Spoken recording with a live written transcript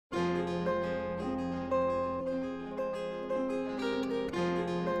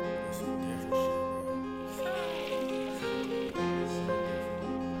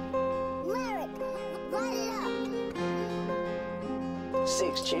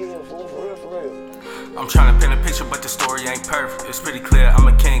Just chill, fool, for real. I'm trying to paint a picture, but the story ain't perfect. It's pretty clear, I'm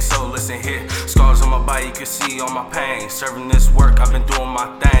a king, so listen here. Scars on my body, you can see all my pain. Serving this work, I've been doing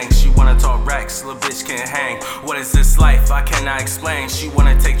my thing. She wanna talk racks, little bitch can't hang. What is this life? I cannot explain. She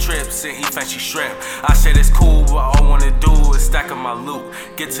wanna take trips and eat fancy shrimp. I said it's cool, but all I wanna do is stack up my loot.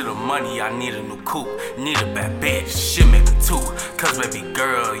 Get to the money, I need a new coupe. Need a bad bitch, shit make a two. Cause baby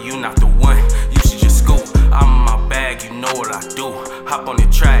girl, you not the one, you should just scoop. I'm in my bag, you know what I do. Hop on the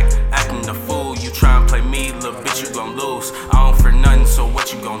track, acting the fool. You try and play me, little bitch, you gon' lose. I don't for nothing, so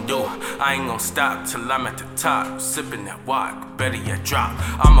what you gon' do? I ain't gon' stop till I'm at the top. Sippin' that wok, better yet drop.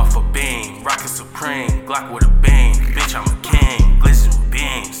 I'm off a beam, rockin' supreme. Glock with a beam, bitch, I'm a king. Glizzy with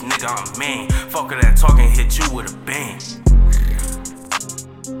beams, nigga, I'm mean. Fuck all that talking, hit you with a beam.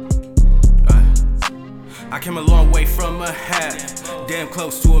 I came a long way from a half, damn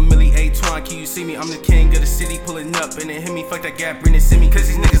close to a milli A-twine. Can you see me? I'm the king of the city, pulling up and it hit me. Fuck that gap, bring it, send me. Cause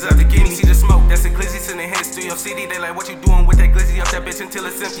these niggas out to get me. See the smoke, that's a glizzy, sending hits to your city. They like, what you doing with that glizzy? Up that bitch until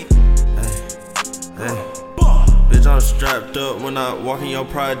it's empty. Hey. Bitch, I'm strapped up when I walk in your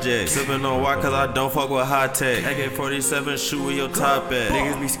project. Sippin' on why, cause I don't fuck with high tech. AK-47, shoot with your top at.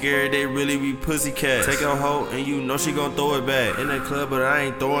 Niggas be scared, they really be pussycats. Take a hoe and you know she gon' throw it back. In the club, but I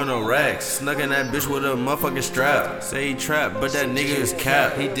ain't throwing no racks. Snuck in that bitch with a motherfucking strap. Say he trap, but that nigga is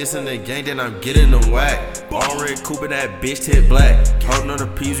cap. He dissing the gang, then I'm getting them whack. Already coopin' that bitch tip black. Holding on the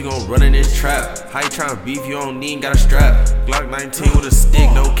peas, we gon' run in this trap. How you tryna beef, you don't need, got a strap. Glock 19 with a stick,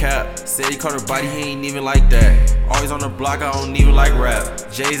 no cap. Said he caught her body, he ain't even like that. Always on the block, I don't even like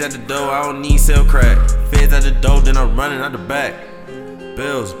rap. Jay's at the door, I don't need sell crack. Feds at the door, then I'm running out the back.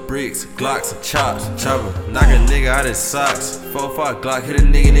 Bells, bricks, Glocks, chops, chopper, knock a nigga out his socks. 4-5 Glock, hit a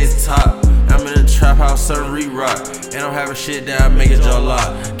nigga in his top. I'm in the trap house, serving re-rock. And I'm having shit that I make his jaw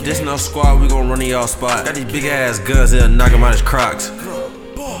lock. This no squad, we gon' run in y'all spot. Got these big ass guns, they'll knock him out his Crocs.